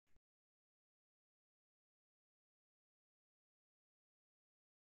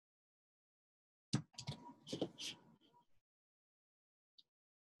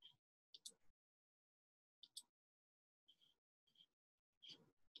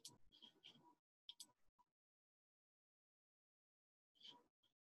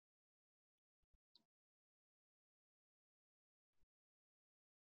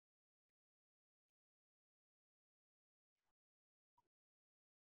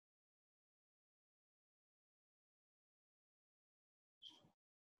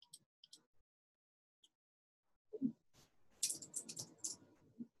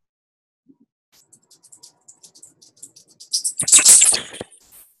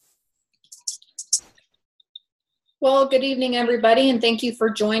Well, good evening, everybody, and thank you for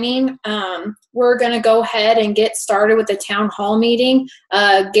joining. We're going to go ahead and get started with the town hall meeting.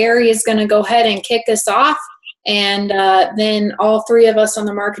 Gary is going to go ahead and kick us off, and then all three of us on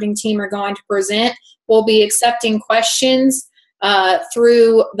the marketing team are going to present. We'll be accepting questions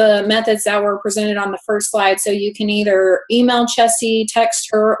through the methods that were presented on the first slide. So you can either email Chessie, text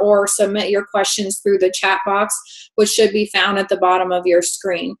her, or submit your questions through the chat box, which should be found at the bottom of your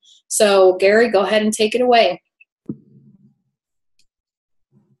screen. So Gary, go ahead and take it away.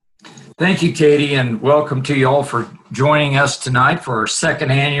 Thank you, Katie, and welcome to you all for joining us tonight for our second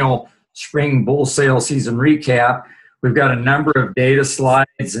annual spring bull sale season recap. We've got a number of data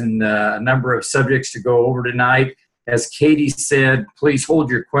slides and a number of subjects to go over tonight. As Katie said, please hold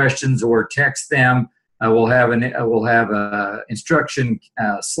your questions or text them. We'll have a instruction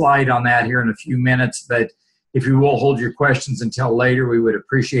slide on that here in a few minutes, but if you will hold your questions until later, we would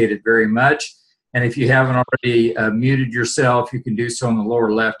appreciate it very much. And if you haven't already muted yourself, you can do so on the lower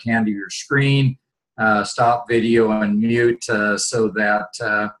left hand of your screen. Stop video and mute so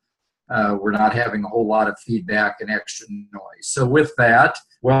that we're not having a whole lot of feedback and extra noise. So with that,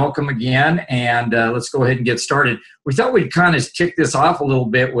 welcome again, and let's go ahead and get started. We thought we'd kind of kick this off a little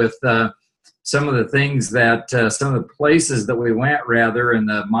bit with some of the things that, some of the places that we went rather, and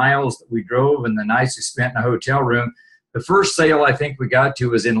the miles that we drove and the nights we spent in a hotel room. The first sale I think we got to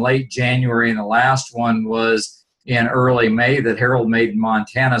was in late January, and the last one was in early May that Harold made in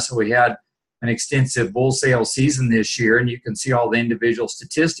Montana. So we had an extensive bull sale season this year, and you can see all the individual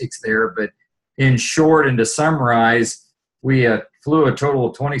statistics there. But in short, and to summarize, we flew a total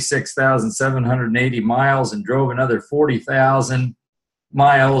of 26,780 miles and drove another 40,000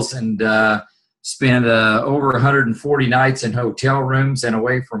 miles and spent over 140 nights in hotel rooms and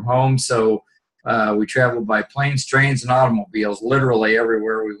away from home. So we traveled by planes, trains, and automobiles, literally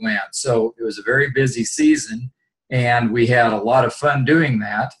everywhere we went. So it was a very busy season, and we had a lot of fun doing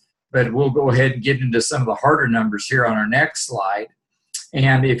that. But we'll go ahead and get into some of the harder numbers here on our next slide.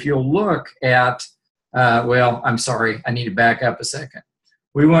 And if you'll look at, well, I'm sorry, I need to back up a second.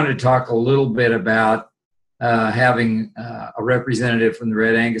 We wanted to talk a little bit about having a representative from the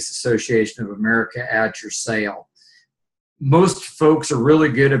Red Angus Association of America at your sale. Most folks are really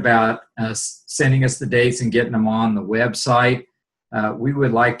good about sending us the dates and getting them on the website. We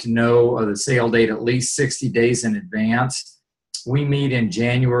would like to know the sale date at least 60 days in advance. We meet in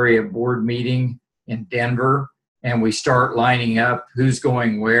January at board meeting in Denver, and we start lining up who's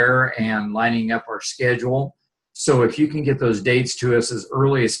going where and lining up our schedule. So if you can get those dates to us as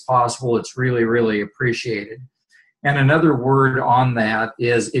early as possible, it's really, really appreciated. And another word on that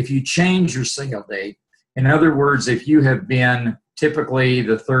is if you change your sale date, in other words, if you have been typically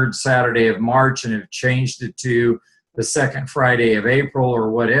the third Saturday of March and have changed it to the second Friday of April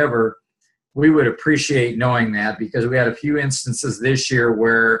or whatever, we would appreciate knowing that, because we had a few instances this year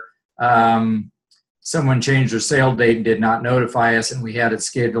where someone changed their sale date and did not notify us, and we had it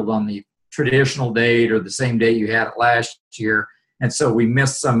scheduled on the traditional date or the same date you had it last year. And so we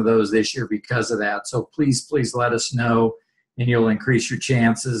missed some of those this year because of that. So please, please let us know, and you'll increase your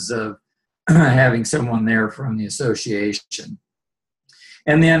chances of having someone there from the association.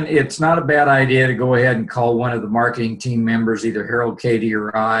 And then it's not a bad idea to go ahead and call one of the marketing team members, either Harold, Katie,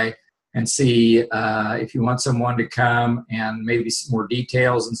 or I, and see if you want someone to come and maybe some more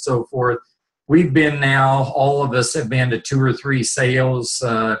details and so forth. We've been now, all of us have been to 2 or 3 sales,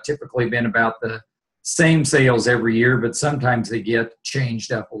 typically been about the same sales every year, but sometimes they get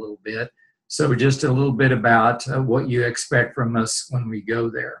changed up a little bit. So just a little bit about what you expect from us when we go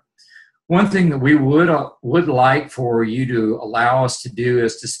there. One thing that we would like for you to allow us to do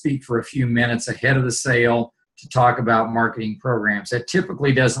is to speak for a few minutes ahead of the sale to talk about marketing programs. That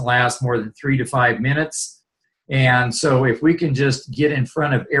typically doesn't last more than 3 to 5 minutes. And so if we can just get in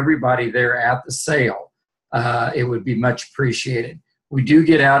front of everybody there at the sale, it would be much appreciated. We do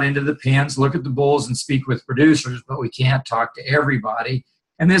get out into the pens, look at the bulls, and speak with producers, but we can't talk to everybody.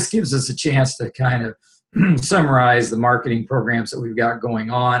 And this gives us a chance to kind of summarize the marketing programs that we've got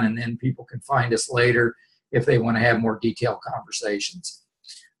going on, and then people can find us later if they want to have more detailed conversations.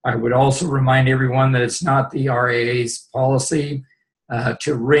 I would also remind everyone that it's not the RAA's policy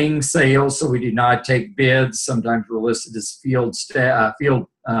to ring sales, so we do not take bids. Sometimes we're listed as field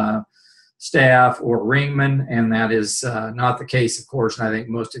staff or ringmen, and that is not the case, of course, and I think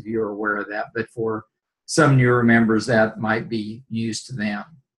most of you are aware of that, but for some newer members, that might be news to them.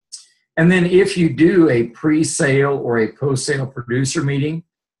 And then if you do a pre-sale or a post-sale producer meeting,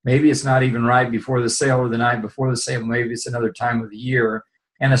 maybe it's not even right before the sale or the night before the sale, maybe it's another time of the year,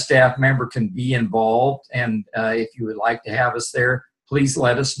 and a staff member can be involved, and if you would like to have us there, please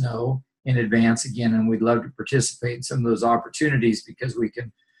let us know in advance again, and we'd love to participate in some of those opportunities because we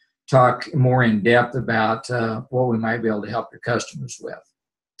can talk more in depth about what we might be able to help your customers with.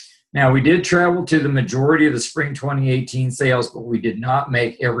 Now, we did travel to the majority of the spring 2018 sales, but we did not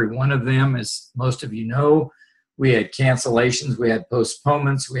make every one of them. As most of you know, we had cancellations, we had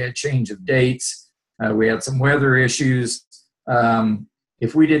postponements, we had change of dates, we had some weather issues.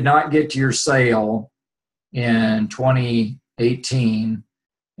 If we did not get to your sale in 2018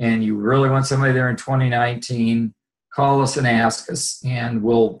 and you really want somebody there in 2019, call us and ask us, and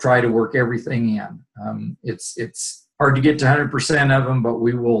we'll try to work everything in. It's hard to get to 100% of them, but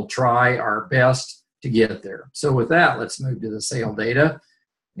we will try our best to get there. So with that, let's move to the sale data.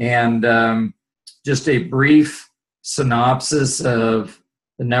 And just a brief synopsis of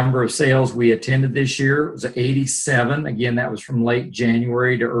the number of sales we attended this year. It was 87. Again, that was from late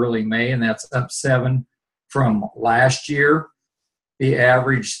January to early May, and that's up 7 from last year. The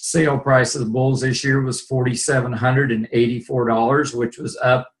average sale price of the bulls this year was $4,784, which was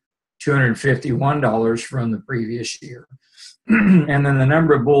up $251 from the previous year. And then the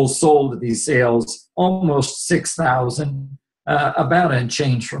number of bulls sold at these sales, almost 6,000, about a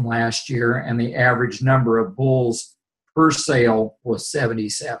change from last year, and the average number of bulls per sale was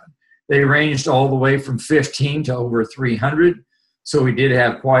 77. They ranged all the way from 15 to over 300, so we did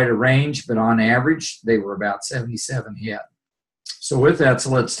have quite a range, but on average, they were about 77 head. So with that, so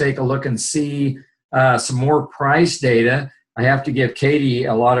let's take a look and see some more price data. I have to give Katie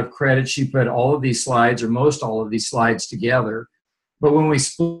a lot of credit. She put all of these slides, or most all of these slides, together. But when we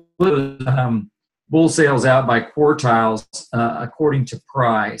split bull sales out by quartiles according to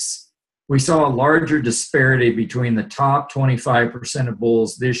price, we saw a larger disparity between the top 25% of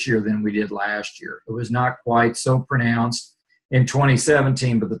bulls this year than we did last year. It was not quite so pronounced in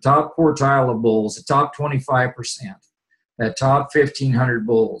 2017, but the top quartile of bulls, the top 25%, that top 1,500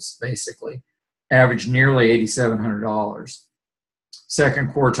 bulls, basically, averaged nearly $8,700.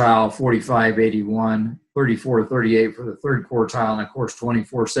 Second quartile, $4,581, $3,438 for the third quartile, and of course,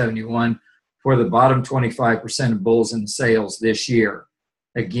 $2,471 for the bottom 25% of bulls in sales this year.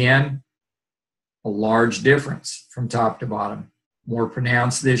 Again, a large difference from top to bottom. More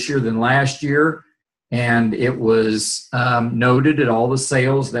pronounced this year than last year, and it was noted at all the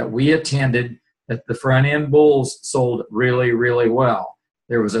sales that we attended that the front end bulls sold really, really well.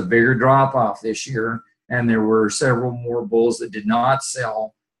 There was a bigger drop off this year, and there were several more bulls that did not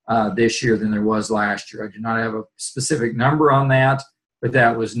sell this year than there was last year. I do not have a specific number on that, but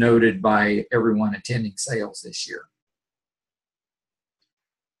that was noted by everyone attending sales this year.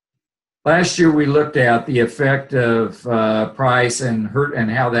 Last year, we looked at the effect of price and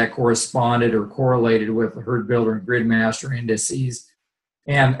how that corresponded or correlated with the herd builder and grid master indices.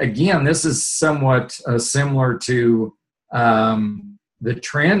 And again, this is somewhat similar to the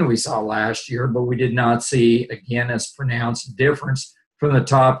trend we saw last year, but we did not see, again, as pronounced difference from the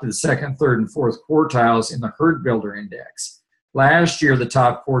top to the second, third, and fourth quartiles in the herd builder index. Last year, the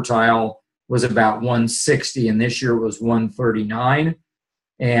top quartile was about 160, and this year was 139.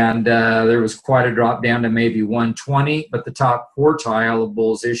 And there was quite a drop down to maybe 120, but the top quartile of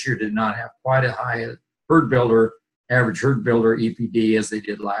bulls this year did not have quite a high average herd builder EPD as they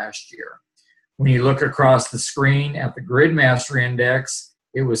did last year. When you look across the screen at the grid master index,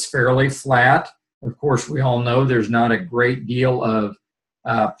 it was fairly flat. Of course, we all know there's not a great deal of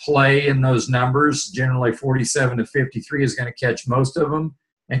play in those numbers. Generally, 47 to 53 is going to catch most of them.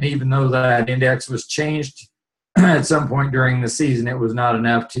 And even though that index was changed at some point during the season, it was not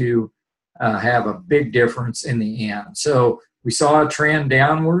enough to have a big difference in the end. So we saw a trend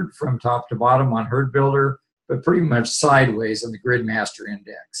downward from top to bottom on herd builder, but pretty much sideways on the grid master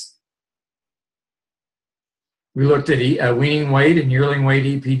index. We looked at weaning weight and yearling weight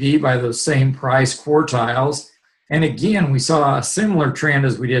EPD by those same price quartiles. And again, we saw a similar trend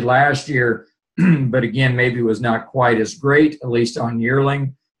as we did last year, but again, maybe was not quite as great, at least on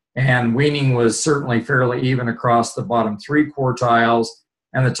yearling. And weaning was certainly fairly even across the bottom three quartiles,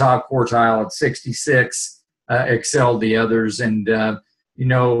 and the top quartile at 66 excelled the others. And,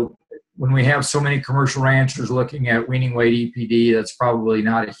 when we have so many commercial ranchers looking at weaning weight EPD, that's probably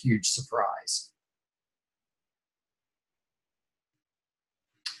not a huge surprise.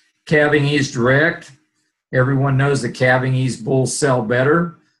 Calving Ease Direct. Everyone knows the Calving Ease bulls sell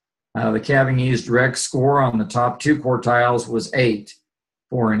better. The Calving Ease Direct score on the top 2 quartiles was 8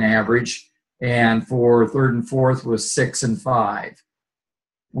 for an average, and for third and fourth was 6 and 5.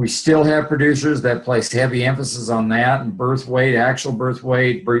 We still have producers that place heavy emphasis on that, and birth weight, actual birth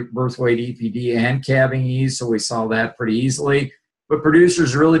weight EPD, and calving ease, so we saw that pretty easily. But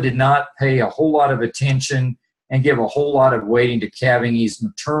producers really did not pay a whole lot of attention and give a whole lot of weighting to calving ease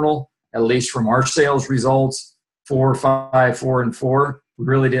maternal, at least from our sales results, 4, 5, 4, and 4. We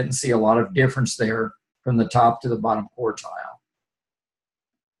really didn't see a lot of difference there from the top to the bottom quartile.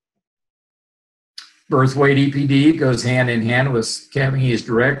 Birth weight EPD goes hand in hand with calving ease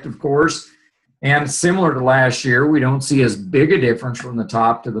direct, of course. And similar to last year, we don't see as big a difference from the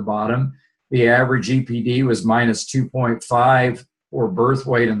top to the bottom. The average EPD was minus 2.5 for birth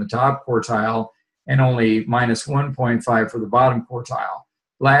weight in the top quartile and only minus 1.5 for the bottom quartile.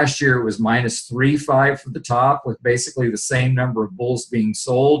 Last year, it was minus 3.5 for the top, with basically the same number of bulls being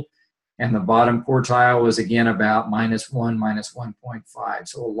sold. And the bottom quartile was, again, about minus 1, minus 1.5.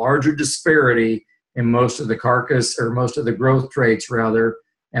 So a larger disparity in most of the carcass, or most of the growth traits rather,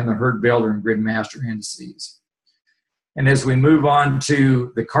 and the herd builder and grid master indices. And as we move on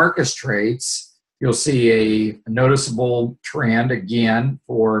to the carcass traits, you'll see a noticeable trend again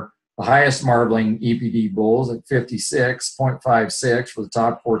for the highest marbling EPD bulls at 56.56 for the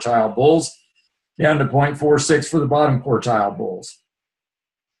top quartile bulls, down to 0.46 for the bottom quartile bulls.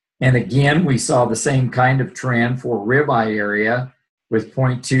 And again, we saw the same kind of trend for ribeye area, with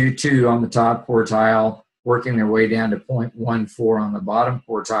 0.22 on the top quartile, working their way down to 0.14 on the bottom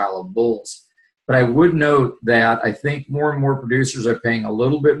quartile of bulls. But I would note that I think more and more producers are paying a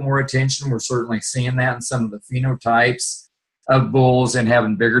little bit more attention. We're certainly seeing that in some of the phenotypes of bulls and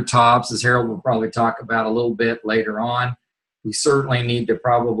having bigger tops, as Harold will probably talk about a little bit later on. We certainly need to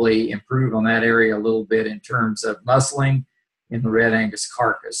probably improve on that area a little bit in terms of muscling in the Red Angus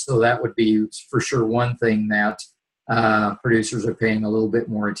carcass. So that would be for sure one thing that producers are paying a little bit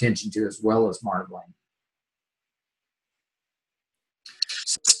more attention to, as well as marbling.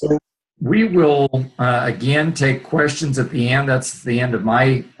 So we will again take questions at the end. That's the end of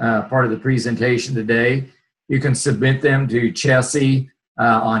my part of the presentation today. You can submit them to Chessie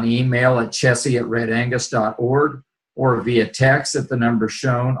on email at chessie@redangus.org, or via text at the number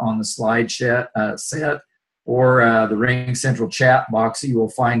shown on the slide set, or the Ring Central chat box that you will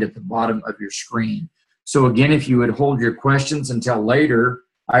find at the bottom of your screen. So again, if you would hold your questions until later,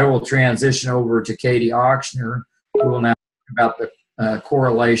 I will transition over to Katie Ochsner, who will now talk about the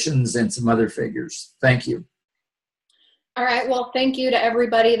correlations and some other figures. Thank you. All right, well, thank you to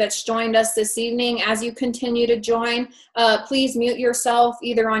everybody that's joined us this evening. As you continue to join, please mute yourself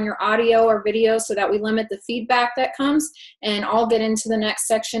either on your audio or video so that we limit the feedback that comes, and I'll get into the next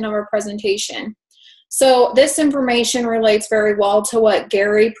section of our presentation. So this information relates very well to what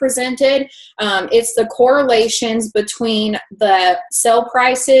Gary presented. It's the correlations between the sale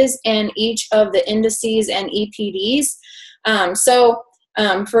prices and each of the indices and EPDs.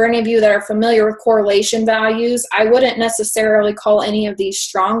 For any of you that are familiar with correlation values, I wouldn't necessarily call any of these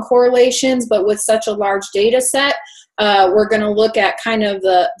strong correlations, but with such a large data set, we're going to look at kind of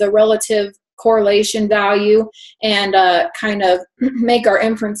the relative correlation value and kind of make our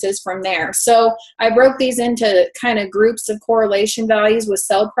inferences from there. So I broke these into kind of groups of correlation values with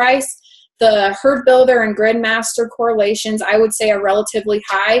sell price. The herd builder and grid master correlations, I would say, are relatively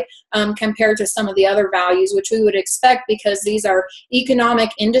high compared to some of the other values, which we would expect because these are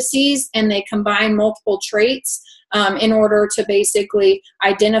economic indices and they combine multiple traits in order to basically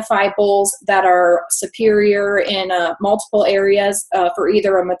identify bulls that are superior in multiple areas for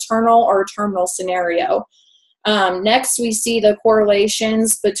either a maternal or a terminal scenario. Next, we see the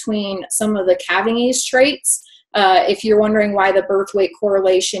correlations between some of the calving ease traits. If you're wondering why the birth weight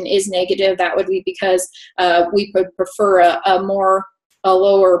correlation is negative, that would be because we would prefer a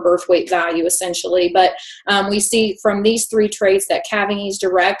lower birth weight value, essentially. But we see from these three traits that calving ease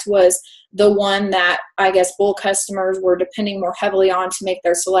direct was the one that I guess bull customers were depending more heavily on to make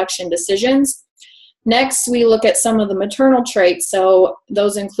their selection decisions. Next, we look at some of the maternal traits. So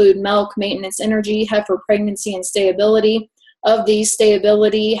those include milk, maintenance, energy, heifer, pregnancy, and stayability. Of these,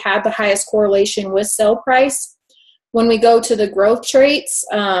 stayability had the highest correlation with sale price. When we go to the growth traits,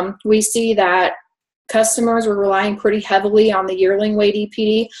 we see that customers were relying pretty heavily on the yearling weight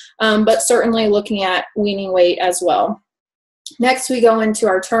EPD, but certainly looking at weaning weight as well. Next, we go into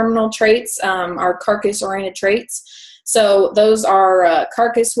our terminal traits, our carcass-oriented traits. So those are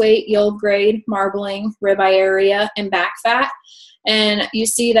carcass weight, yield grade, marbling, ribeye area, and back fat. And you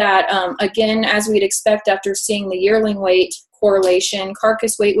see that, again, as we'd expect after seeing the yearling weight correlation,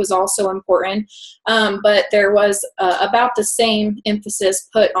 carcass weight was also important, but there was about the same emphasis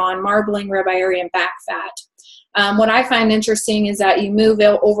put on marbling, ribeye area, and back fat. What I find interesting is that you move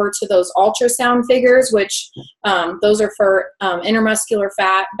over to those ultrasound figures, which those are for intermuscular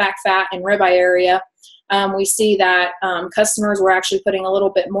fat, back fat, and ribeye area. We see that customers were actually putting a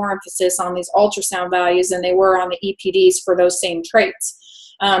little bit more emphasis on these ultrasound values than they were on the EPDs for those same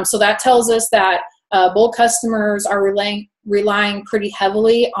traits. So that tells us that bull customers are relying pretty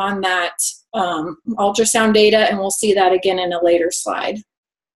heavily on that ultrasound data, and we'll see that again in a later slide.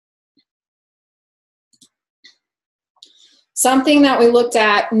 Something that we looked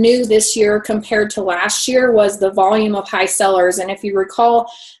at new this year compared to last year was the volume of high sellers. And if you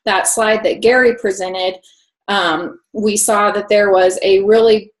recall that slide that Gary presented, we saw that there was a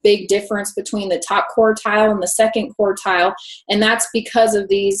really big difference between the top quartile and the second quartile, and that's because of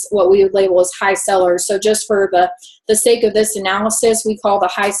these, what we would label as high sellers. So just for the sake of this analysis, we call the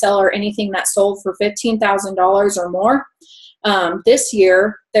high seller anything that sold for $15,000 or more. This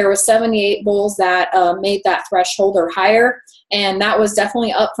year, there was 78 bulls that made that threshold or higher, and that was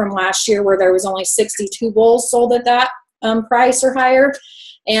definitely up from last year where there was only 62 bulls sold at that price or higher.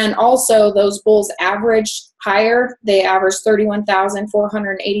 And also those bulls averaged higher. They averaged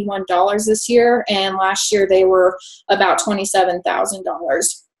 $31,481 this year, and last year they were about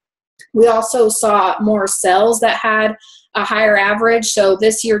 $27,000. We also saw more sales that had a higher average. So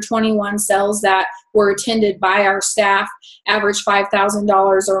this year, 21 sales that were attended by our staff averaged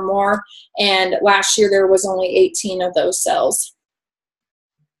 $5,000 or more, and last year there was only 18 of those sales.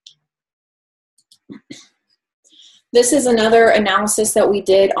 This is another analysis that we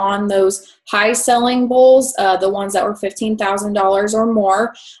did on those high selling bulls, the ones that were $15,000 or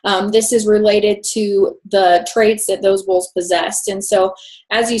more. This is related to the traits that those bulls possessed. And so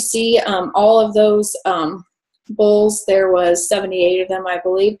as you see, all of those bulls, there was 78 of them, I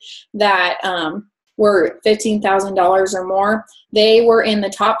believe, that were $15,000 or more. They were in the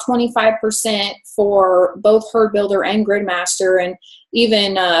top 25% for both herd builder and gridmaster, and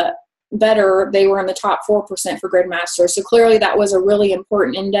even better, they were in the top 4% for gridmaster. So clearly that was a really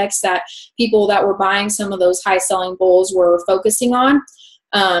important index that people that were buying some of those high selling bulls were focusing on.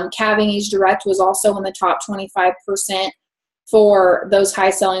 Calving age direct was also in the top 25% for those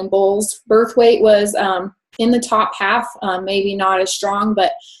high selling bulls. Birth weight was in the top half, maybe not as strong,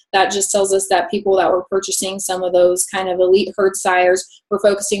 but that just tells us that people that were purchasing some of those kind of elite herd sires were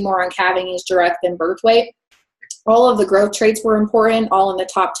focusing more on calving age direct than birth weight. All of the growth traits were important, all in the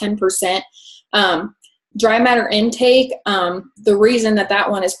top 10%. Dry matter intake, the reason that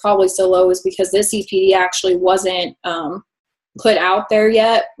that one is probably so low is because this EPD actually wasn't put out there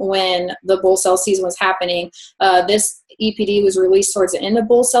yet when the bull sale season was happening. This EPD was released towards the end of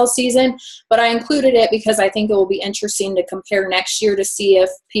bull sale season, but I included it because I think it will be interesting to compare next year to see if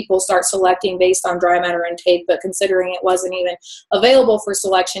people start selecting based on dry matter intake. But considering it wasn't even available for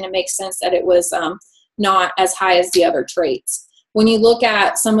selection, it makes sense that it was not as high as the other traits. When you look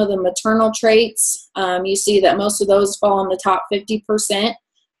at some of the maternal traits, you see that most of those fall in the top 50%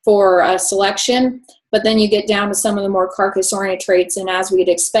 for selection, but then you get down to some of the more carcass-oriented traits, and as we'd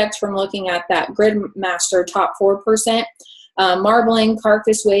expect from looking at that gridmaster top 4%, marbling,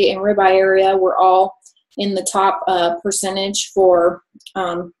 carcass weight, and ribeye area were all in the top percentage for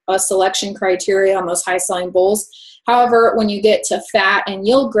a selection criteria on those high-selling bulls. However, when you get to fat and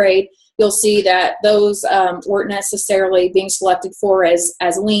yield grade, you'll see that those weren't necessarily being selected for as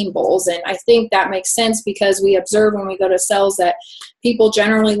lean bulls. And I think that makes sense because we observe when we go to sales that people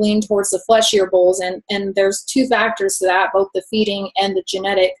generally lean towards the fleshier bulls. And there's two factors to that, both the feeding and the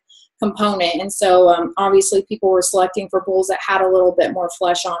genetic component. And so obviously people were selecting for bulls that had a little bit more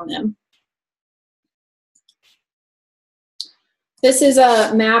flesh on them. This is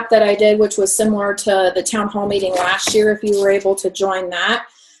a map that I did, which was similar to the town hall meeting last year, if you were able to join that.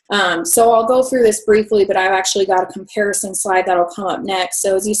 So I'll go through this briefly, but I've actually got a comparison slide that'll come up next.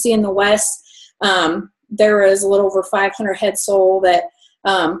 So as you see in the west, there is a little over 500 head sold at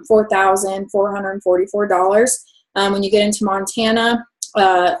 $4,444. When you get into Montana,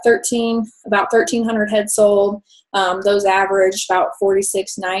 about 1,300 head sold. Those averaged about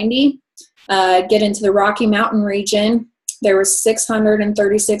 $4,690. Get into the Rocky Mountain region, there was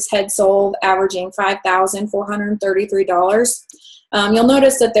 636 head sold, averaging $5,433. You'll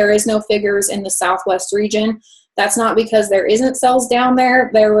notice that there is no figures in the Southwest region. That's not because there isn't sales down there.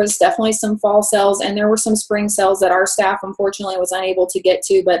 There was definitely some fall sales, and there were some spring sales that our staff unfortunately was unable to get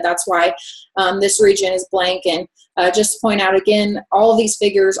to, but that's why this region is blank. And just to point out again, all of these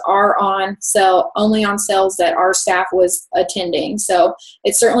figures are on sale, only on sales that our staff was attending. So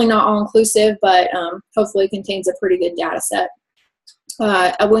it's certainly not all inclusive, but hopefully it contains a pretty good data set.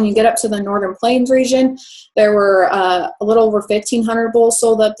 When you get up to the Northern Plains region, there were a little over 1,500 bulls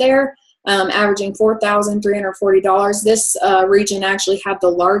sold up there, averaging $4,340. This region actually had the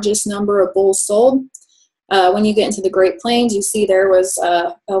largest number of bulls sold. When you get into the Great Plains, you see there was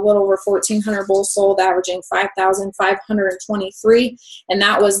a little over 1,400 bulls sold, averaging 5,523, and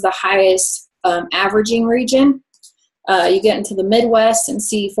that was the highest averaging region. You get into the Midwest and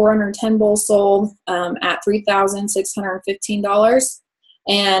see 410 bulls sold at $3,615.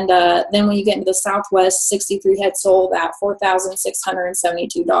 And then when you get into the Southwest, 63 head sold at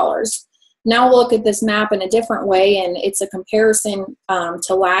 $4,672. Now we'll look at this map in a different way, and it's a comparison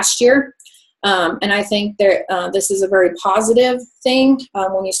to last year. And I think this is a very positive thing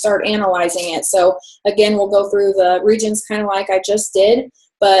when you start analyzing it. So again, we'll go through the regions kind of like I just did,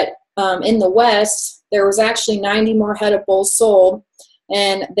 but in the West, there was actually 90 more head of bulls sold,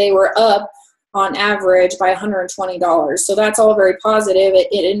 and they were up on average by $120. So that's all very positive.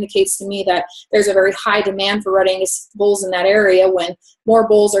 It indicates to me that there's a very high demand for Red Angus bulls in that area when more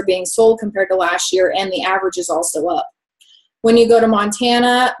bulls are being sold compared to last year, and the average is also up. When you go to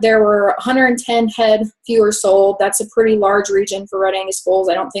Montana, there were 110 head fewer sold. That's a pretty large region for Red Angus bulls.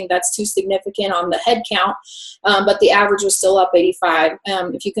 I don't think that's too significant on the head count, but the average was still up 85.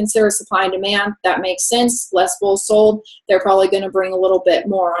 If you consider supply and demand, that makes sense. Less bulls sold, they're probably going to bring a little bit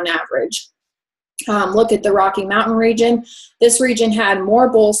more on average. Look at the Rocky Mountain region. This region had more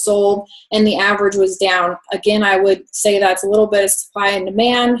bulls sold, and the average was down. Again, I would say that's a little bit of supply and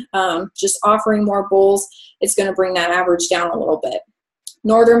demand. Just offering more bulls, it's going to bring that average down a little bit.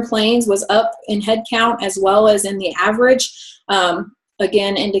 Northern Plains was up in head count as well as in the average.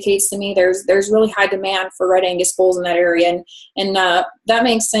 Again, indicates to me there's really high demand for Red Angus bulls in that area, and that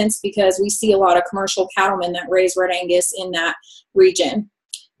makes sense because we see a lot of commercial cattlemen that raise Red Angus in that region.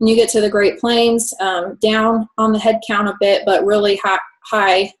 When you get to the Great Plains, down on the head count a bit, but really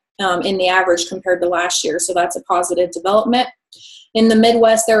high in the average compared to last year, so that's a positive development. In the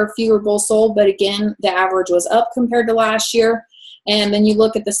Midwest, there are fewer bulls sold, but again, the average was up compared to last year. And then you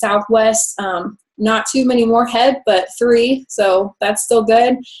look at the Southwest, not too many more head, but 3, so that's still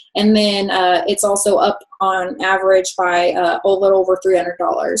good. And then it's also up on average by a little over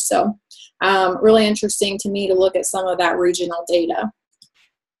 $300. So really interesting to me to look at some of that regional data.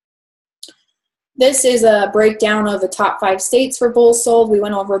 This is a breakdown of the top 5 states for bulls sold. We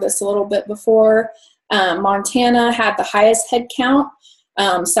went over this a little bit before. Montana had the highest head count.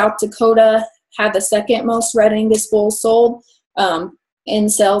 South Dakota had the second most Red Angus bulls sold in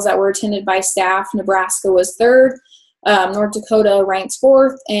sales that were attended by staff. Nebraska was 3rd. North Dakota ranks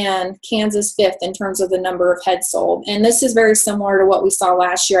 4th, and Kansas 5th in terms of the number of head sold. And this is very similar to what we saw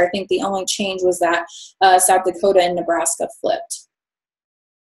last year. I think the only change was that South Dakota and Nebraska flipped.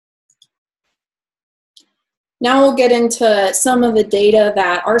 Now we'll get into some of the data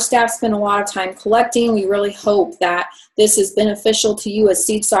that our staff spent a lot of time collecting. We really hope that this is beneficial to you as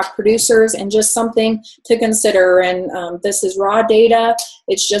seed stock producers and just something to consider. And this is raw data.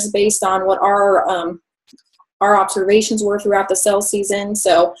 It's just based on what our observations were throughout the sale season.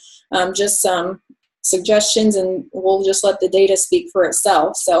 So just some suggestions, and we'll just let the data speak for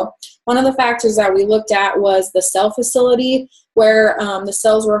itself. So one of the factors that we looked at was the sale facility where the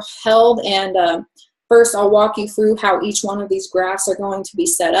sales were held, and first, I'll walk you through how each one of these graphs are going to be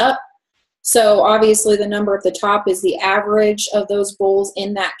set up. So obviously the number at the top is the average of those bulls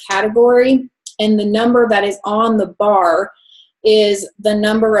in that category, and the number that is on the bar is the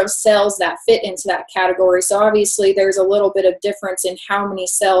number of cells that fit into that category. So obviously there's a little bit of difference in how many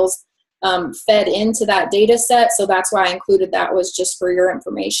cells fed into that data set, so that's why I included that, was just for your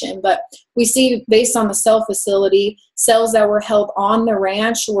information. But we see, based on the cell facility, cells that were held on the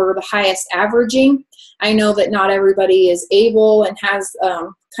ranch were the highest averaging. I know that not everybody is able and has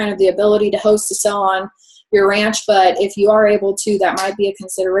kind of the ability to host a cell on your ranch, but if you are able to, that might be a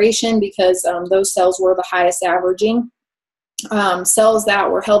consideration because those cells were the highest averaging. Cells that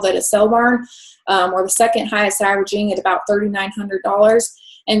were held at a cell barn were the second highest averaging at about $3,900.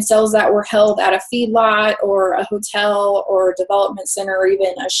 And cells that were held at a feedlot or a hotel or a development center or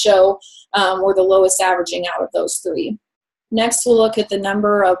even a show were the lowest averaging out of those 3. Next, we'll look at the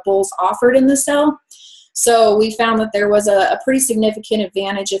number of bulls offered in the cell. So we found that there was a pretty significant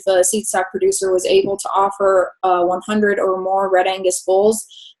advantage if a seed stock producer was able to offer 100 or more Red Angus bulls.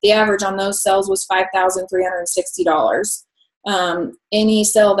 The average on those sales was $5,360. Any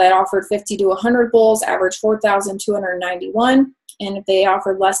sale that offered 50 to 100 bulls averaged $4,291, and if they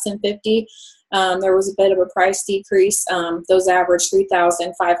offered less than 50, there was a bit of a price decrease. Those averaged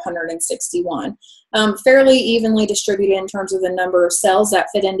 $3,561. Fairly evenly distributed in terms of the number of cells that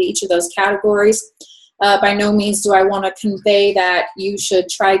fit into each of those categories. By no means do I want to convey that you should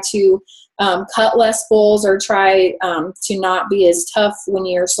try to cut less bulls or try to not be as tough when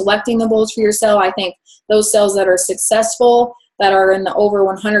you're selecting the bulls for your sale. I think those sales that are successful, that are in the over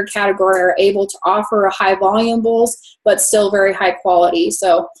 100 category, are able to offer a high volume bulls, but still very high quality.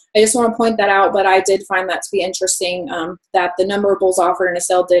 So I just want to point that out, but I did find that to be interesting, that the number of bulls offered in a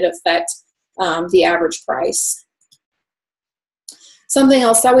sale did affect the average price. Something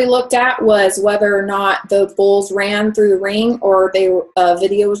else that we looked at was whether or not the bulls ran through the ring or they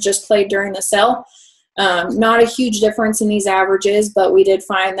video was just played during the sale. Not a huge difference in these averages, but we did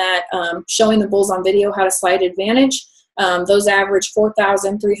find that showing the bulls on video had a slight advantage. Those averaged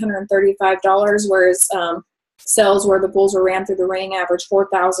 $4,335, whereas sales where the bulls were ran through the ring averaged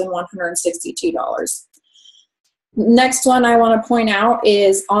 $4,162. Next one I want to point out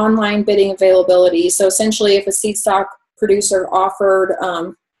is online bidding availability. So essentially, if a seed stock producer offered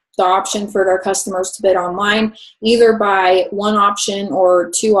the option for their customers to bid online, either by one option or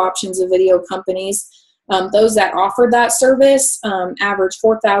two options of video companies, those that offered that service averaged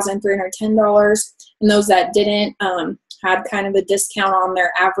 $4,310, and those that didn't had kind of a discount on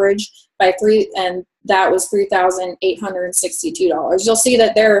their average by and that was $3,862. You'll see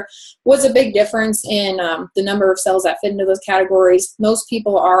that there was a big difference in the number of sales that fit into those categories. Most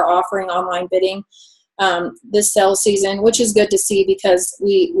people are offering online bidding this sales season, which is good to see because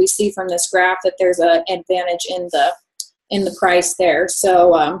we see from this graph that there's an advantage in the price there.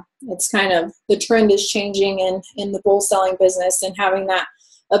 So it's kind of, the trend is changing in the bull selling business, and having that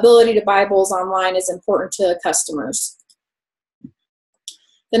ability to buy bulls online is important to customers.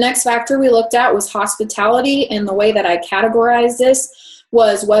 The next factor we looked at was hospitality, and the way that I categorized this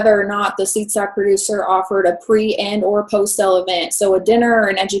was whether or not the seed stock producer offered a pre and or post-sale event. So a dinner or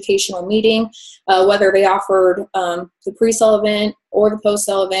an educational meeting, whether they offered the pre-sale event or the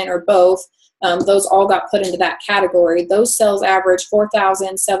post-sale event or both, those all got put into that category. Those sales averaged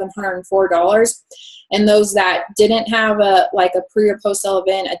 $4,704. And those that didn't have a pre or post-sale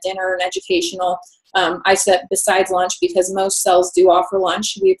event, a dinner or an educational, I said besides lunch, because most sales do offer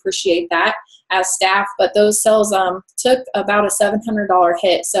lunch. We appreciate that as staff, but those sales took about a $700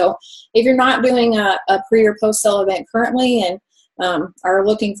 hit. So if you're not doing a pre or post-sale event currently and are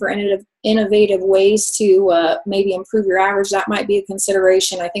looking for innovative ways to maybe improve your average, that might be a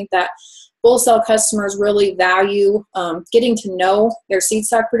consideration. I think that bull sale customers really value getting to know their seed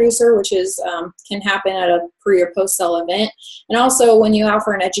stock producer, which is can happen at a pre or post sale event. And also when you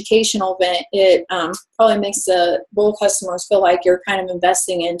offer an educational event, it probably makes the bull customers feel like you're kind of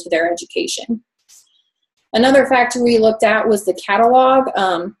investing into their education. Another factor we looked at was the catalog.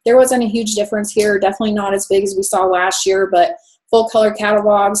 There wasn't a huge difference here, definitely not as big as we saw last year, but full color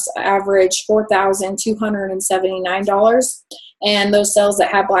catalogs averaged $4,279. And those sales that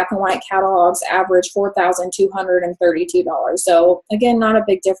had black and white catalogs averaged $4,232. So again, not a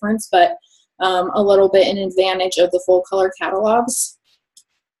big difference, but a little bit an advantage of the full color catalogs.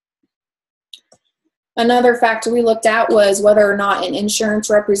 Another factor we looked at was whether or not an insurance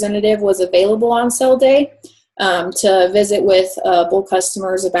representative was available on sale day to visit with bull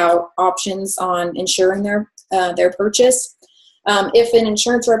customers about options on insuring their purchase. If an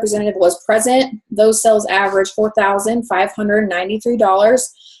insurance representative was present, those sales averaged $4,593.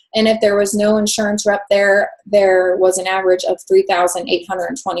 And if there was no insurance rep there, there was an average of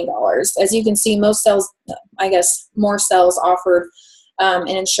 $3,820. As you can see, most sales, I guess more sales offered an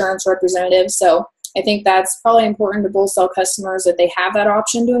insurance representative. So I think that's probably important to bull sale customers that they have that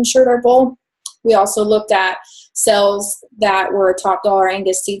option to insure their bull. We also looked at sales that were a top dollar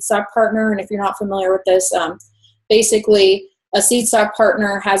Angus seed stock partner. And if you're not familiar with this, basically a seed stock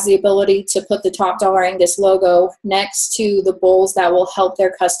partner has the ability to put the top dollar Angus logo next to the bulls that will help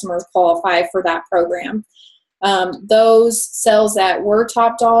their customers qualify for that program. Those sales that were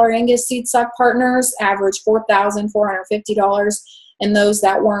top dollar Angus seed stock partners averaged $4,450, and those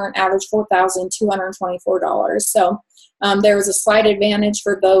that weren't averaged $4,224. So there was a slight advantage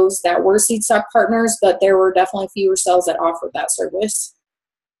for those that were seed stock partners, but there were definitely fewer sales that offered that service.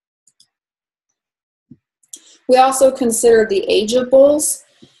 We also considered the age of bulls.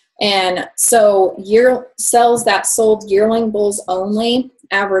 And so sales that sold yearling bulls only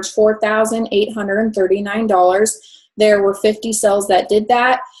averaged $4,839. There were 50 cells that did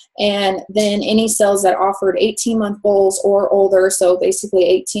that. And then any cells that offered 18-month bulls or older, so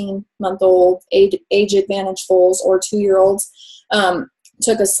basically 18-month-old age advantage bulls or 2-year-olds,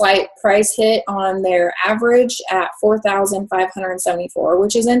 took a slight price hit on their average at $4,574,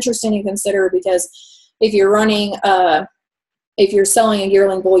 which is interesting to consider because if you're running, if you're selling a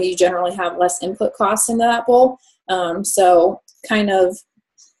yearling bull, you generally have less input costs into that bull. So kind of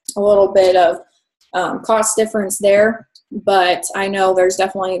a little bit of cost difference there. But I know there's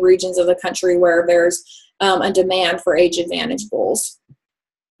definitely regions of the country where there's a demand for age advantage bulls.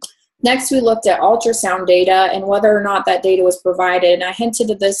 Next, we looked at ultrasound data and whether or not that data was provided. And I hinted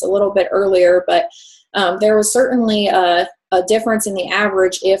at this a little bit earlier, but there was certainly a difference in the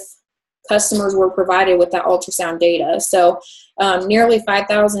average if customers were provided with that ultrasound data. So nearly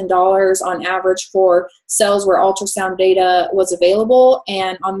 $5,000 on average for cells where ultrasound data was available,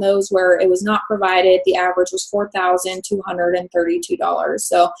 and on those where it was not provided, the average was $4,232.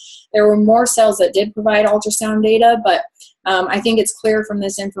 So there were more cells that did provide ultrasound data, but I think it's clear from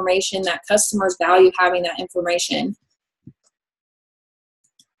this information that customers value having that information.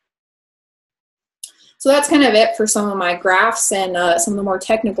 So that's kind of it for some of my graphs and some of the more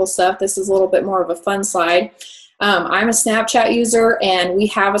technical stuff. This is a little bit more of a fun slide. I'm a Snapchat user, and we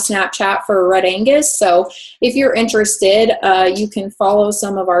have a Snapchat for Red Angus. So if you're interested, you can follow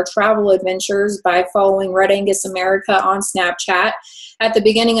some of our travel adventures by following Red Angus America on Snapchat. At the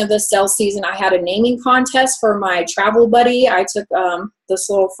beginning of the sale season, I had a naming contest for my travel buddy. I took this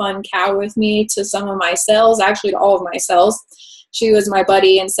little fun cow with me to some of my sales, actually to all of my sales. She was my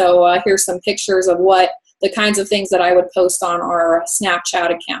buddy, and so here's some pictures of what the kinds of things that I would post on our Snapchat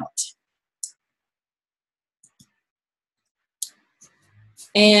account.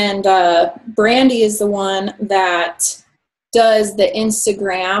 And Brandy is the one that does the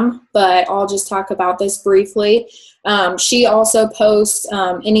Instagram, but I'll just talk about this briefly. She also posts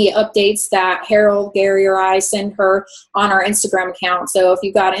any updates that Harold, Gary, or I send her on our Instagram account. So if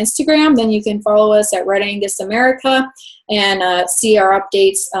you've got Instagram, then you can follow us at Red Angus America and see our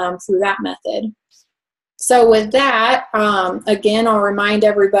updates through that method. So with that, again, I'll remind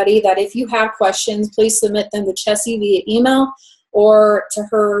everybody that if you have questions, please submit them to Chessie via email or to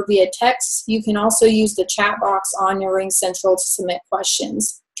her via text. You can also use the chat box on your Ring Central to submit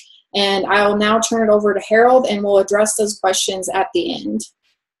questions. And I will now turn it over to Harold, and we'll address those questions at the end.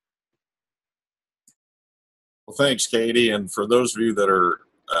 Well, thanks, Katie. And for those of you that are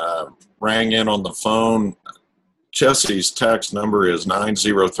rang in on the phone, Chessie's text number is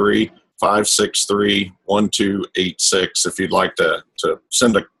 903-563-1286 if you'd like to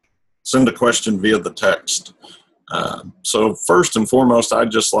send a question via the text. So first and foremost,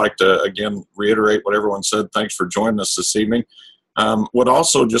 I'd just like to, again, reiterate what everyone said. Thanks for joining us this evening. Would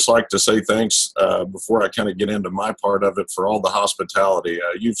also just like to say thanks before I kind of get into my part of it for all the hospitality.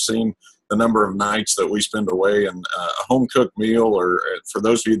 You've seen the number of nights that we spend away, and a home-cooked meal, or for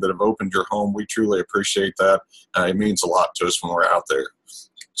those of you that have opened your home, we truly appreciate that. It means a lot to us when we're out there.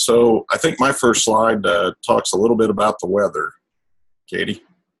 So I think my first slide talks a little bit about the weather. Katie?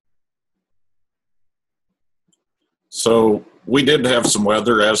 So we did have some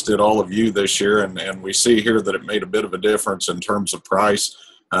weather, as did all of you this year, and we see here that it made a bit of a difference in terms of price.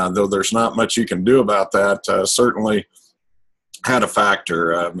 Though there's not much you can do about that, certainly had a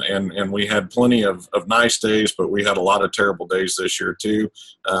factor. And we had plenty of nice days, but we had a lot of terrible days this year too.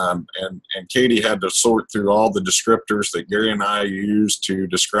 And Katie had to sort through all the descriptors that Gary and I used to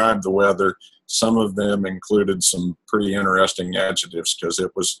describe the weather. Some of them included some pretty interesting adjectives because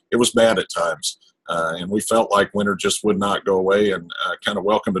it was bad at times. And we felt like winter just would not go away. And kind of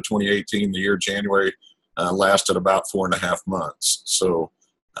welcome to 2018, the year January lasted about 4.5 months. So,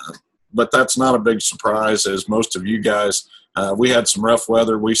 but that's not a big surprise, as most of you guys, we had some rough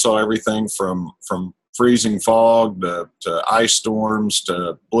weather. We saw everything from freezing fog to ice storms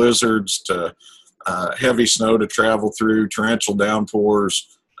to blizzards to heavy snow to travel through, torrential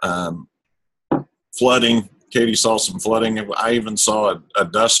downpours, flooding. Katie saw some flooding. I even saw a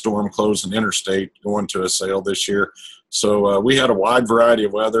dust storm close an interstate going to a sale this year. So we had a wide variety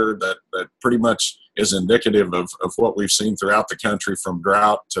of weather that pretty much is indicative of what we've seen throughout the country, from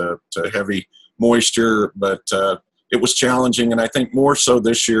drought to heavy moisture. But it was challenging, and I think more so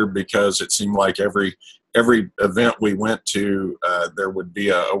this year because it seemed like every event we went to, there would be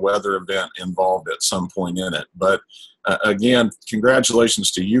a weather event involved at some point in it. But again,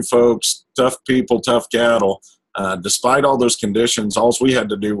 congratulations to you folks. Tough people, tough cattle. Despite all those conditions, all we had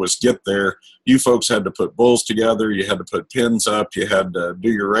to do was get there. You folks had to put bulls together. You had to put pins up. You had to do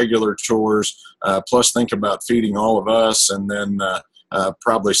your regular chores, plus think about feeding all of us. And then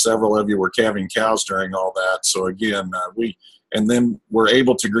Probably several of you were calving cows during all that. So again, and then we're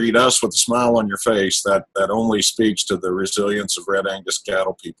able to greet us with a smile on your face. That only speaks to the resilience of Red Angus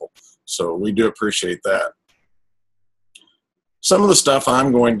cattle people. So we do appreciate that. Some of the stuff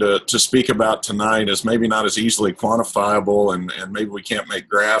I'm going to speak about tonight is maybe not as easily quantifiable, and maybe we can't make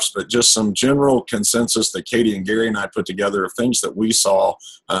graphs, but just some general consensus that Katie and Gary and I put together of things that we saw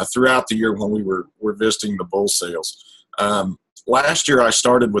throughout the year when we were visiting the bull sales. Last year I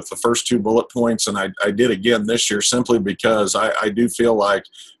started with the first 2 bullet points, and I did again this year simply because I do feel like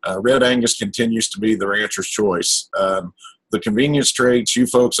Red Angus continues to be the rancher's choice. The convenience traits you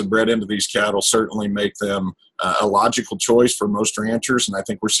folks have bred into these cattle certainly make them a logical choice for most ranchers, and I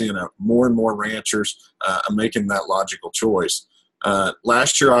think we're seeing more and more ranchers making that logical choice.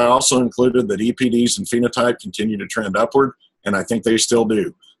 Last year I also included that EPDs and phenotype continue to trend upward, and I think they still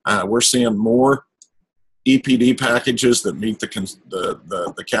do. We're seeing more EPD packages that meet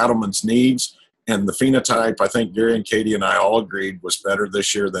the cattleman's needs, and the phenotype, I think Gary and Katie and I all agreed, was better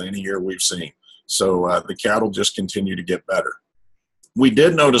this year than any year we've seen. So the cattle just continue to get better. We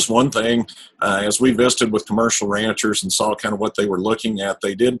did notice one thing as we visited with commercial ranchers and saw kind of what they were looking at.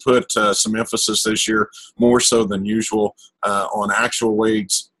 They did put some emphasis this year, more so than usual, on actual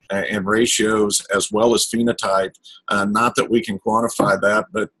weights and ratios as well as phenotype. Not that we can quantify that,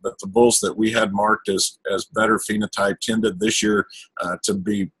 but the bulls that we had marked as better phenotype tended this year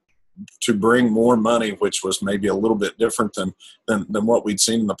to bring more money, which was maybe a little bit different than what we'd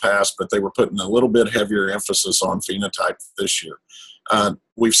seen in the past, but they were putting a little bit heavier emphasis on phenotype this year.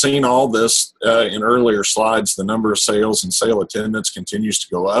 We've seen all this in earlier slides. The number of sales and sale attendance continues to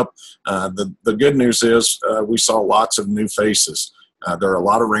go up. The good news is we saw lots of new faces. There are a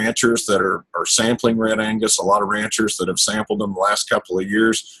lot of ranchers that are sampling Red Angus. A lot of ranchers that have sampled them the last couple of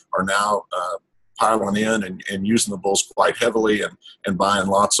years are now piling in and using the bulls quite heavily and buying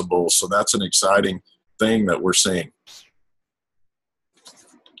lots of bulls. So that's an exciting thing that we're seeing.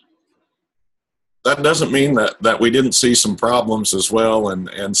 That doesn't mean that we didn't see some problems as well,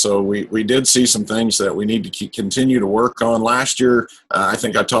 and so we did see some things that we need to continue to work on. Last year, I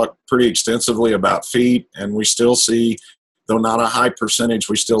think I talked pretty extensively about feet, and we still see, though not a high percentage,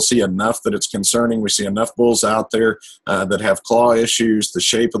 we still see enough that it's concerning. We see enough bulls out there that have claw issues, the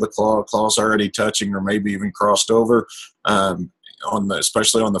shape of the claws already touching or maybe even crossed over,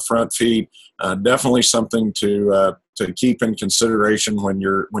 especially on the front feet. Definitely something to keep in consideration when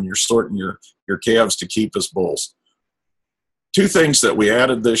you're sorting your calves to keep as bulls. 2 things that we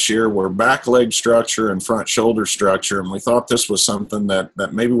added this year were back leg structure and front shoulder structure, and we thought this was something that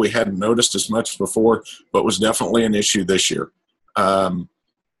maybe we hadn't noticed as much before, but was definitely an issue this year.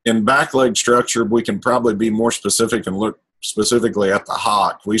 In back leg structure, we can probably be more specific and look specifically at the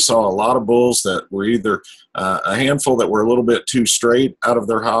hock. We saw a lot of bulls that were either a handful that were a little bit too straight out of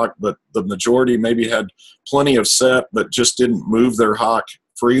their hock, but the majority maybe had plenty of set but just didn't move their hock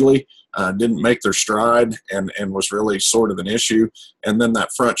freely. Didn't make their stride and was really sort of an issue. And then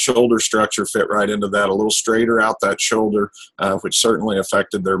that front shoulder structure fit right into that, a little straighter out that shoulder, which certainly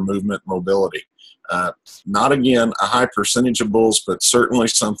affected their movement mobility. Not, again, a high percentage of bulls, but certainly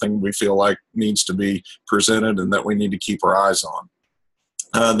something we feel like needs to be presented and that we need to keep our eyes on.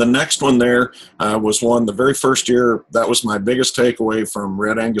 The next one there was one, the very first year, that was my biggest takeaway from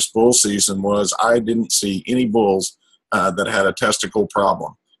Red Angus bull season was I didn't see any bulls that had a testicle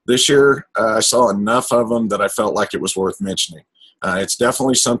problem. This year, I saw enough of them that I felt like it was worth mentioning. It's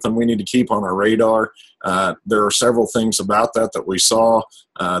definitely something we need to keep on our radar. There are several things about that we saw.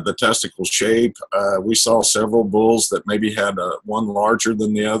 The testicle shape, we saw several bulls that maybe had one larger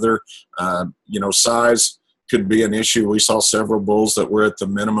than the other. Size could be an issue. We saw several bulls that were at the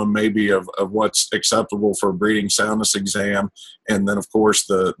minimum maybe of what's acceptable for a breeding soundness exam. And then, of course,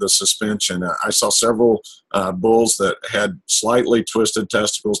 the suspension. I saw several bulls that had slightly twisted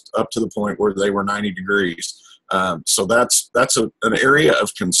testicles up to the point where they were 90 degrees. So that's an area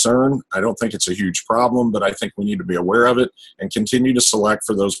of concern. I don't think it's a huge problem, but I think we need to be aware of it and continue to select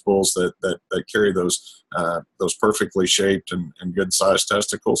for those bulls that carry those perfectly shaped and good-sized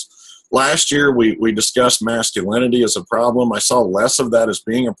testicles. Last year, we discussed masculinity as a problem. I saw less of that as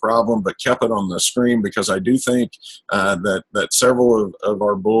being a problem, but kept it on the screen because I do think that several of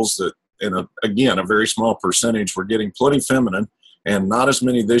our bulls that, again, a very small percentage, were getting plenty feminine, and not as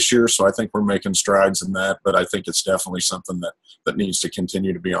many this year, so I think we're making strides in that, but I think it's definitely something that needs to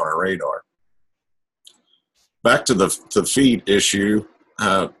continue to be on our radar. Back to the feet issue,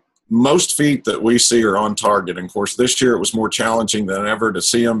 most feet that we see are on target. And of course, this year it was more challenging than ever to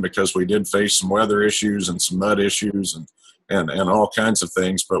see them because we did face some weather issues and some mud issues and all kinds of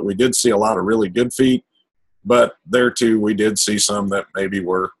things, but we did see a lot of really good feet. but there too, we did see some that maybe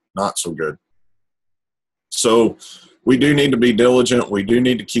were not so good. So we do need to be diligent. We do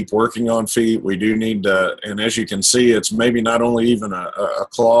need to keep working on feet. We do need to, and as you can see, it's maybe not only even a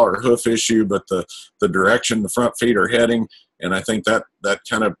claw or hoof issue, but the direction the front feet are heading. And I think that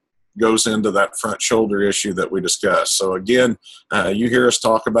kind of goes into that front shoulder issue that we discussed. So again, you hear us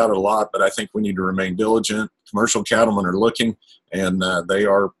talk about it a lot, but I think we need to remain diligent. Commercial cattlemen are looking, and they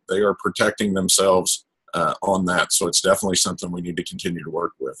are protecting themselves on that. So it's definitely something we need to continue to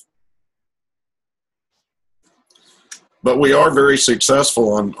work with. But we are very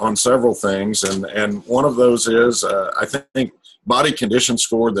successful on several things, and one of those is I think body condition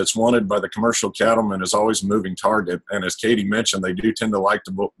score that's wanted by the commercial cattleman is always a moving target. And as Katie mentioned, they do tend to like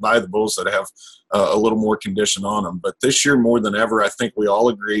to buy the bulls that have a little more condition on them. But this year more than ever, I think we all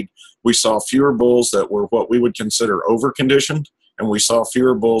agreed we saw fewer bulls that were what we would consider over-conditioned, and we saw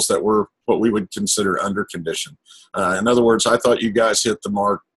fewer bulls that were what we would consider under-conditioned. In other words, I thought you guys hit the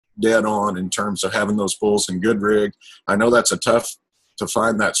mark dead on in terms of having those bulls in good rig. I know that's a tough to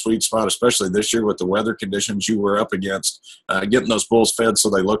find that sweet spot, especially this year with the weather conditions you were up against. Getting those bulls fed so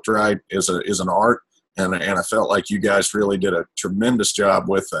they looked right is an art, and I felt like you guys really did a tremendous job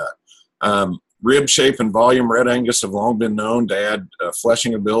with that. Rib shape and volume, Red Angus have long been known to add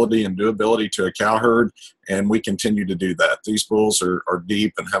fleshing ability and durability to a cow herd, and we continue to do that. These bulls are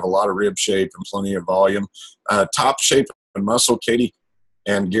deep and have a lot of rib shape and plenty of volume. Top shape and muscle, Katie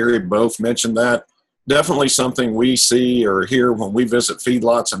and Gary both mentioned that. Definitely something we see or hear when we visit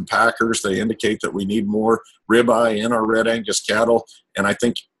feedlots and packers. They indicate that we need more ribeye in our Red Angus cattle, and I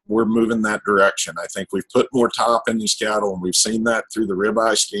think we're moving that direction. I think we've put more top in these cattle, and we've seen that through the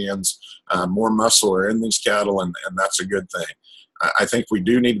ribeye scans. More muscle are in these cattle, and that's a good thing. I think we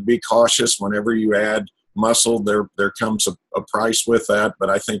do need to be cautious whenever you add muscle. There comes a price with that, but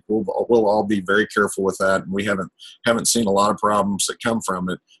I think we'll all be very careful with that. And we haven't seen a lot of problems that come from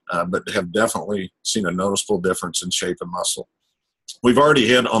it, but have definitely seen a noticeable difference in shape and muscle. We've already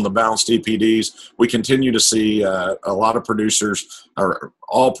hit on the balanced EPDs. We continue to see a lot of producers, or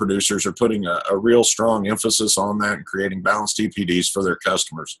all producers, are putting a real strong emphasis on that and creating balanced EPDs for their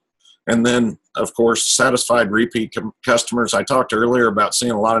customers. And then, of course, satisfied repeat customers. I talked earlier about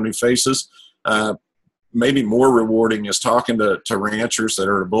seeing a lot of new faces. Maybe more rewarding is talking to ranchers that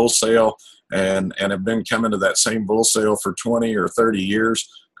are at a bull sale and have been coming to that same bull sale for 20 or 30 years,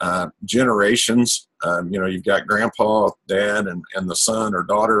 generations. You've got grandpa, dad, and the son or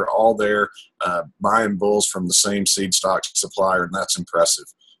daughter all there buying bulls from the same seed stock supplier, and that's impressive.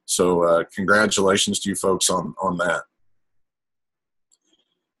 So congratulations to you folks on that.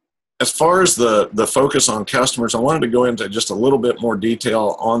 As far as the focus on customers, I wanted to go into just a little bit more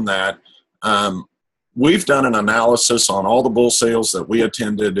detail on that. We've done an analysis on all the bull sales that we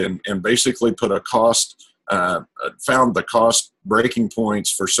attended and basically put a cost, found the cost breaking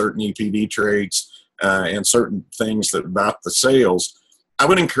points for certain EPD traits and certain things about the sales. I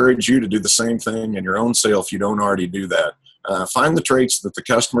would encourage you to do the same thing in your own sale if you don't already do that. Find the traits that the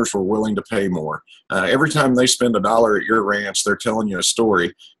customers were willing to pay more. Every time they spend $1 at your ranch, they're telling you a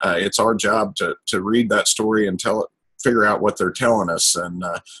story. It's our job to read that story and figure out what they're telling us. And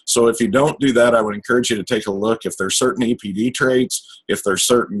so if you don't do that, I would encourage you to take a look. If there's certain EPD traits, if there's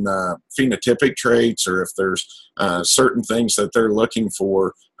certain phenotypic traits, or if there's certain things that they're looking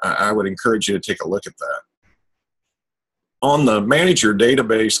for, I would encourage you to take a look at that. On the manager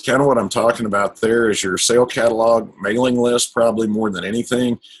database, kind of what I'm talking about there is your sale catalog mailing list, probably more than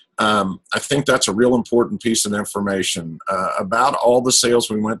anything. I think that's a real important piece of information. About all the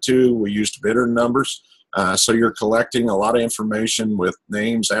sales we went to, we used bidder numbers. So you're collecting a lot of information with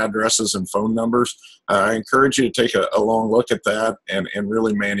names, addresses, and phone numbers. I encourage you to take a long look at that and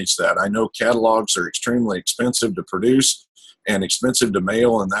really manage that. I know catalogs are extremely expensive to produce and expensive to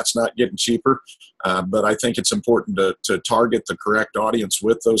mail, and that's not getting cheaper. But I think it's important to target the correct audience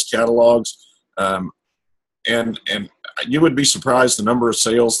with those catalogs. And you would be surprised the number of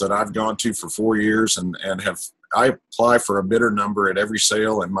sales that I've gone to for 4 years I apply for a bidder number at every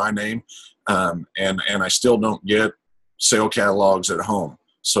sale in my name. And I still don't get sale catalogs at home.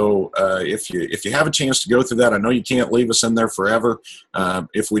 So if you have a chance to go through that, I know you can't leave us in there forever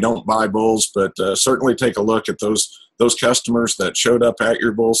if we don't buy bulls, but certainly take a look at those customers that showed up at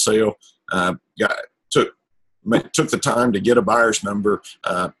your bull sale, took the time to get a buyer's number.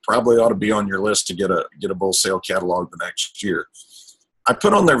 Probably ought to be on your list to get a bull sale catalog the next year. I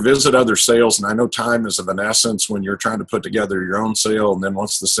put on there visit other sales, and I know time is of an essence when you're trying to put together your own sale, and then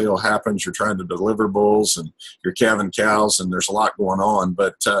once the sale happens, you're trying to deliver bulls and you're calving cows, and there's a lot going on.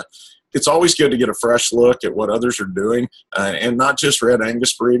 But it's always good to get a fresh look at what others are doing, and not just Red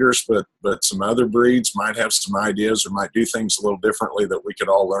Angus breeders, but some other breeds might have some ideas or might do things a little differently that we could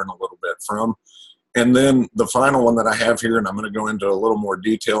all learn a little bit from. And then the final one that I have here, and I'm going to go into a little more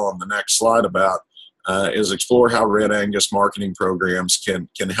detail on the next slide about, is explore how Red Angus marketing programs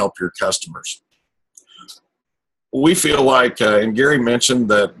can help your customers. We feel like, and Gary mentioned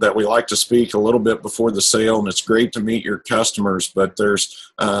that we like to speak a little bit before the sale, and it's great to meet your customers, but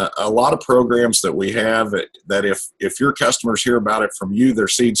there's a lot of programs that we have that if your customers hear about it from you, their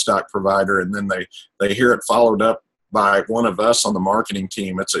seed stock provider, and then they hear it followed up by one of us on the marketing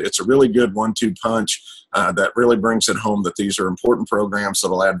team, it's a really good 1-2 punch that really brings it home that these are important programs that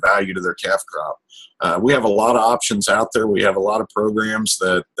will add value to their calf crop. We have a lot of options out there. We have a lot of programs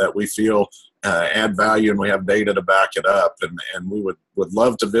that we feel add value, and we have data to back it up, and we would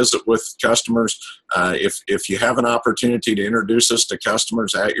love to visit with customers. If you have an opportunity to introduce us to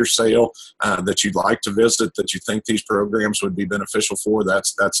customers at your sale that you'd like to visit, that you think these programs would be beneficial for,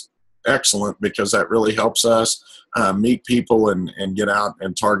 that's excellent, because that really helps us meet people and get out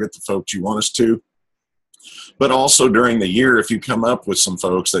and target the folks you want us to. But also during the year, if you come up with some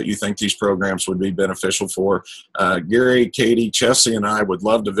folks that you think these programs would be beneficial for, Gary, Katie, Chessie, and I would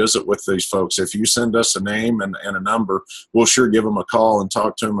love to visit with these folks. If you send us a name and a number, we'll sure give them a call and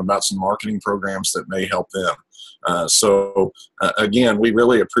talk to them about some marketing programs that may help them. So again, we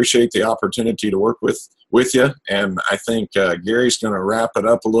really appreciate the opportunity to work with you, and I think Gary's going to wrap it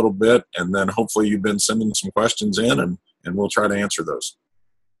up a little bit, and then hopefully you've been sending some questions in, and we'll try to answer those.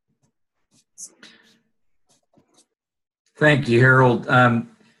 Thank you, Harold. I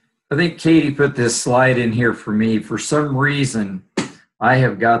think Katie put this slide in here for me. For some reason, I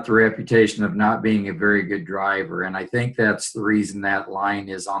have got the reputation of not being a very good driver, and I think that's the reason that line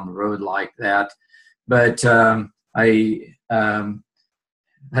is on the road like that. But I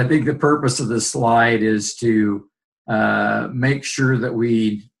think the purpose of this slide is to make sure that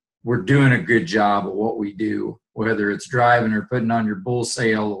we're doing a good job of what we do, whether it's driving or putting on your bull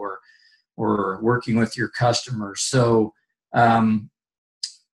sale or working with your customers. So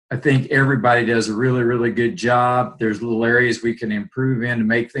I think everybody does a really, really good job. There's little areas we can improve in to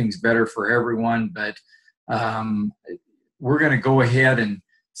make things better for everyone, but we're going to go ahead and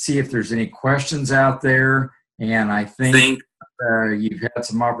see if there's any questions out there. And I think you've had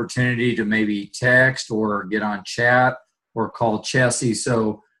some opportunity to maybe text or get on chat or call Chessie.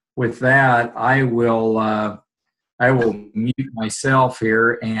 So with that, I will mute myself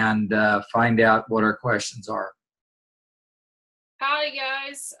here and find out what our questions are. Howdy,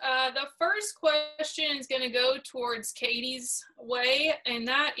 guys. The first question is going to go towards Katie's way, and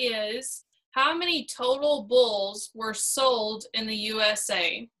that is, how many total bulls were sold in the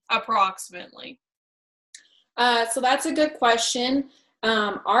USA, approximately? So that's a good question.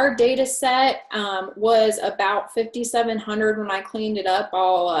 Our data set was about 5,700 when I cleaned it up.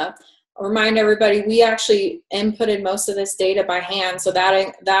 I'll remind everybody, we actually inputted most of this data by hand, so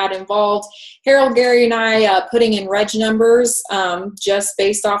that involved Harold, Gary, and I putting in reg numbers just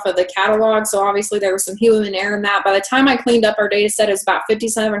based off of the catalog. So obviously there was some human error in that. By the time I cleaned up our data set, it was about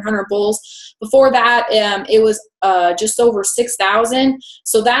 5,700 bulls. Before that, it was just over 6,000.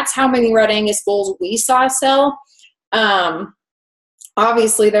 So that's how many Red Angus bulls we saw sell.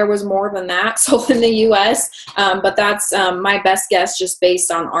 Obviously, there was more than that sold in the U.S., but that's my best guess just based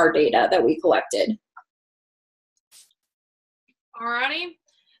on our data that we collected. All righty.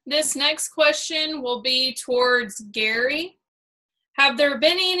 This next question will be towards Gary. Have there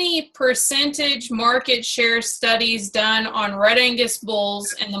been any percentage market share studies done on Red Angus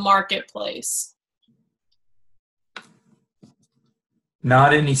bulls in the marketplace?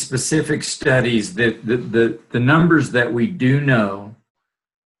 Not any specific studies. The numbers that we do know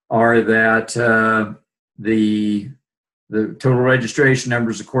are that the total registration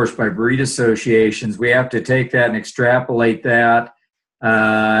numbers, of course, by breed associations, we have to take that and extrapolate that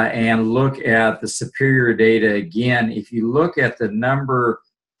and look at the superior data again. If you look at the number,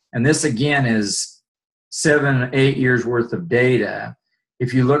 and this again is 7-8 years worth of data,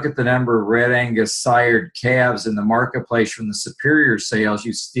 if you look at the number of Red Angus sired calves in the marketplace from the superior sales,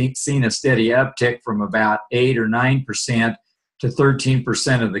 you've seen a steady uptick from about 8 or 9% to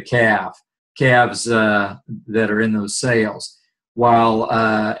 13% of the calves that are in those sales. While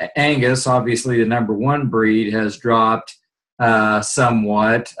Angus, obviously the number one breed, has dropped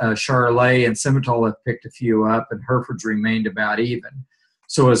somewhat. Charolais and Simmental have picked a few up, and Herefords remained about even.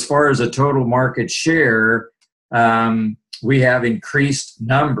 So as far as a total market share, we have increased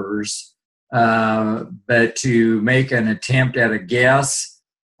numbers, but to make an attempt at a guess,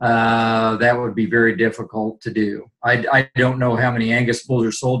 that would be very difficult to do. I don't know how many Angus bulls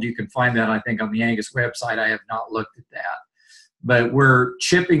are sold. You can find that, I think, on the Angus website. I have not looked at that. But we're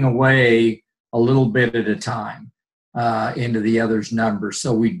chipping away a little bit at a time into the others' numbers.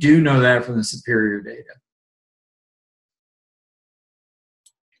 So we do know that from the superior data.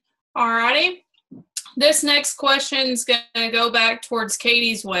 All righty. This next question is going to go back towards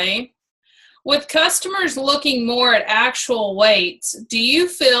Katie's way. With customers looking more at actual weights, do you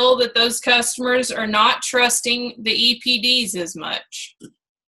feel that those customers are not trusting the EPDs as much?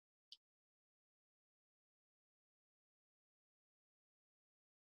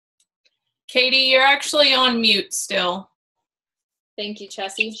 Katie, you're actually on mute still. Thank you,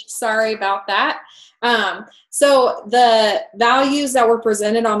 Chessie. Sorry about that. So the values that were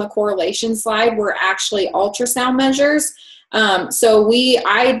presented on the correlation slide were actually ultrasound measures.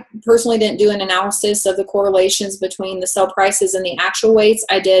 I personally didn't do an analysis of the correlations between the sell prices and the actual weights.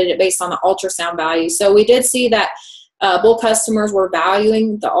 I did it based on the ultrasound values. So we did see that bull customers were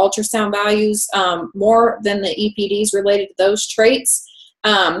valuing the ultrasound values more than the EPDs related to those traits.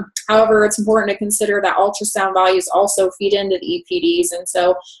 However, it's important to consider that ultrasound values also feed into the EPDs, and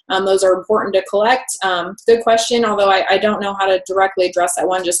so those are important to collect. Good question, although I don't know how to directly address that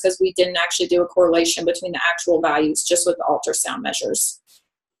one just because we didn't actually do a correlation between the actual values, just with the ultrasound measures.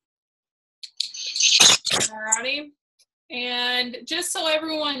 Alrighty. And just so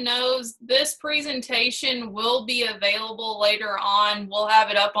everyone knows, this presentation will be available later on. We'll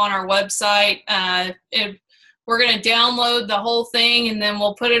have it up on our website. We're going to download the whole thing, and then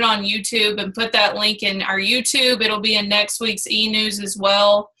we'll put it on YouTube and put that link in our YouTube. It'll be in next week's e-news as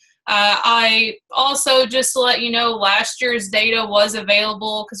well. I also, just to let you know, last year's data was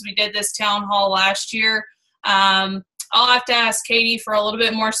available because we did this town hall last year. I'll have to ask Katie for a little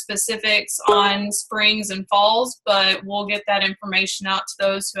bit more specifics on springs and falls, but we'll get that information out to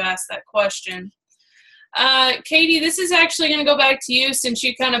those who asked that question. Katie, this is actually going to go back to you since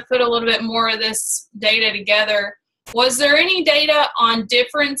you kind of put a little bit more of this data together. Was there any data on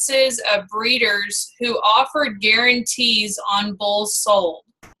differences of breeders who offered guarantees on bulls sold?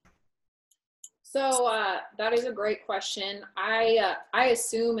 So that is a great question. I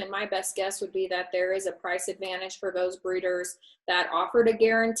assume, and my best guess would be that there is a price advantage for those breeders that offered a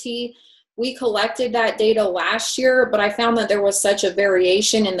guarantee. We collected that data last year, but I found that there was such a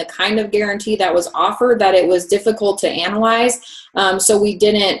variation in the kind of guarantee that was offered that it was difficult to analyze. So we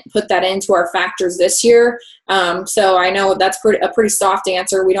didn't put that into our factors this year. So I know that's a pretty soft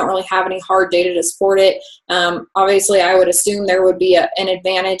answer. We don't really have any hard data to support it. Obviously, I would assume there would be an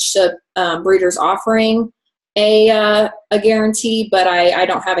advantage to breeders offering a guarantee, but I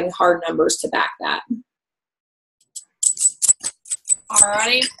don't have any hard numbers to back that. All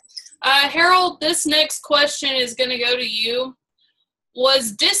righty. Harold, this next question is going to go to you.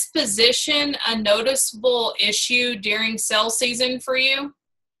 Was disposition a noticeable issue during sell season for you?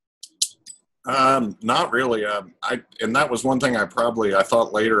 Not really. And that was one thing I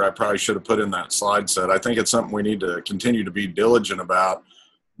thought later I probably should have put in that slide set. I think it's something we need to continue to be diligent about.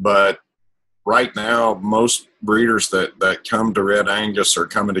 But right now, most breeders that come to Red Angus are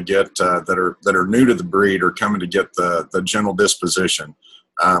coming to get that are new to the breed are coming to get the gentle disposition.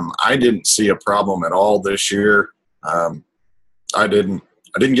 I didn't see a problem at all this year. I didn't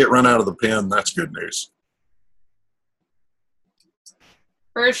get run out of the pen. That's good news.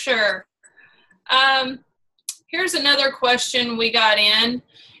 For sure. Here's another question we got in.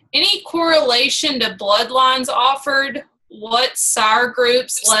 Any correlation to bloodlines offered? What sire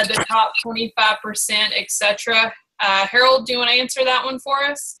groups led the top 25%, etc.? Harold, do you want to answer that one for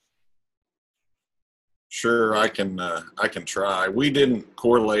us? Sure, I can try. We didn't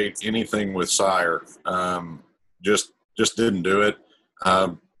correlate anything with sire. Just didn't do it.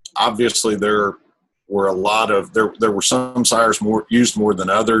 Obviously, there were some sires used more than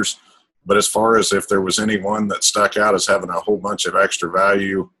others, but as far as if there was any one that stuck out as having a whole bunch of extra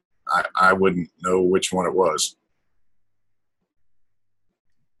value, I wouldn't know which one it was.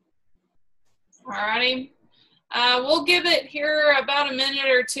 All righty. We'll give it here about a minute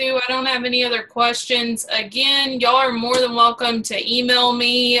or two. I don't have any other questions. Again, y'all are more than welcome to email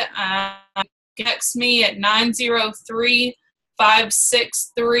me, text me at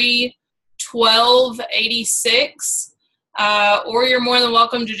 903-563-1286, or you're more than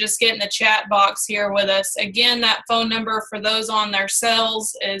welcome to just get in the chat box here with us. Again, that phone number for those on their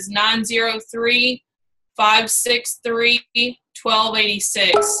cells is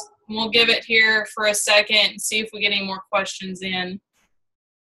 903-563-1286. We'll give it here for a second and see if we get any more questions in.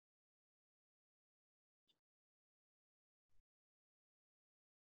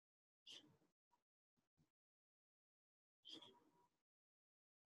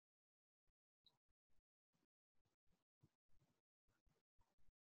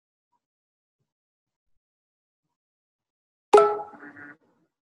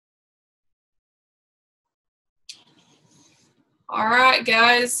 All right,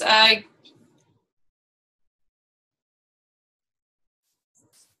 guys.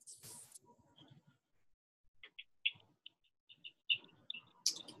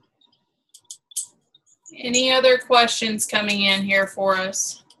 Any other questions coming in here for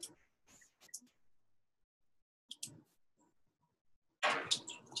us?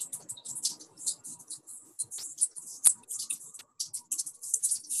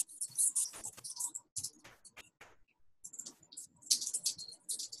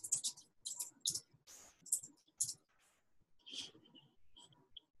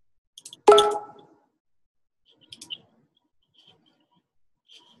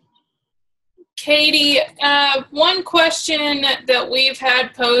 Katie, one question that we've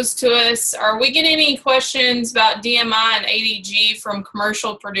had posed to us, are we getting any questions about DMI and ADG from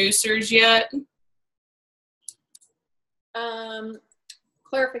commercial producers yet?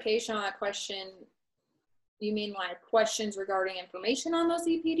 Clarification on that question. You mean like questions regarding information on those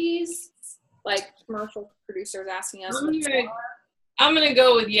EPDs? Like commercial producers asking us? I'm gonna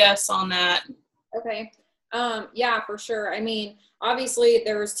go with yes on that. Okay. Yeah, for sure. I mean, obviously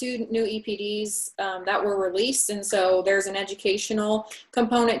there was 2 new EPDs that were released, and so there's an educational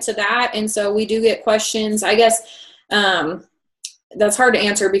component to that. And so we do get questions. I guess that's hard to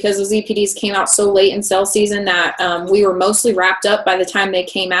answer because those EPDs came out so late in sale season that we were mostly wrapped up by the time they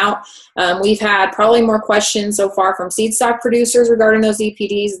came out. We've had probably more questions so far from seed stock producers regarding those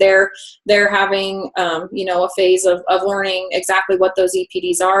EPDs. They're having you know, a phase of learning exactly what those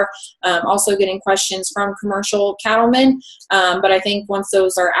EPDs are. Also getting questions from commercial cattlemen, but I think once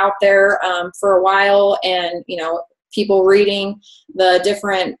those are out there for a while, and you know, people reading the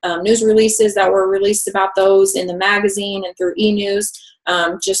different news releases that were released about those in the magazine and through e-news,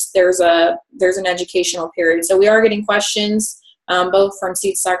 just there's an educational period. So we are getting questions both from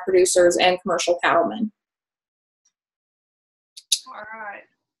seed stock producers and commercial cattlemen. All right.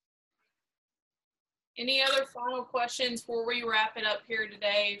 Any other final questions before we wrap it up here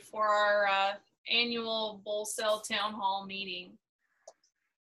today for our annual bull sale town hall meeting?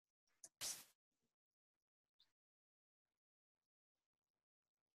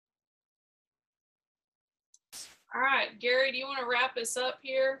 All right, Gary, do you want to wrap us up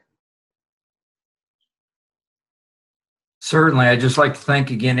here? Certainly. I'd just like to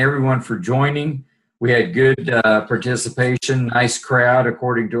thank again everyone for joining. We had good participation, nice crowd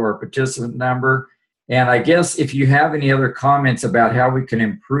according to our participant number. And I guess if you have any other comments about how we can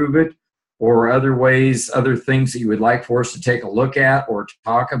improve it, or other ways, other things that you would like for us to take a look at or to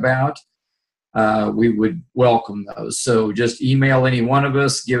talk about, we would welcome those. So just email any one of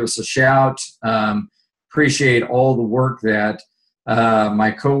us, give us a shout. Appreciate all the work that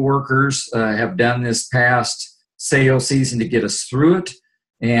my coworkers have done this past sales season to get us through it,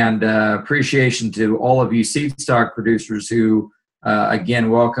 and appreciation to all of you seed stock producers who again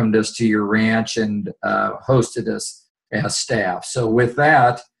welcomed us to your ranch and hosted us as staff. So with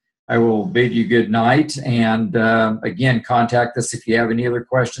that, I will bid you good night, and again, contact us if you have any other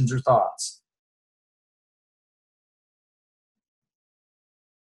questions or thoughts.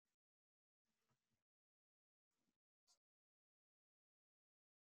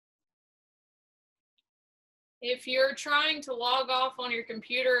 If you're trying to log off on your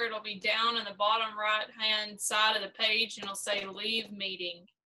computer, it'll be down in the bottom right-hand side of the page, and it'll say leave meeting.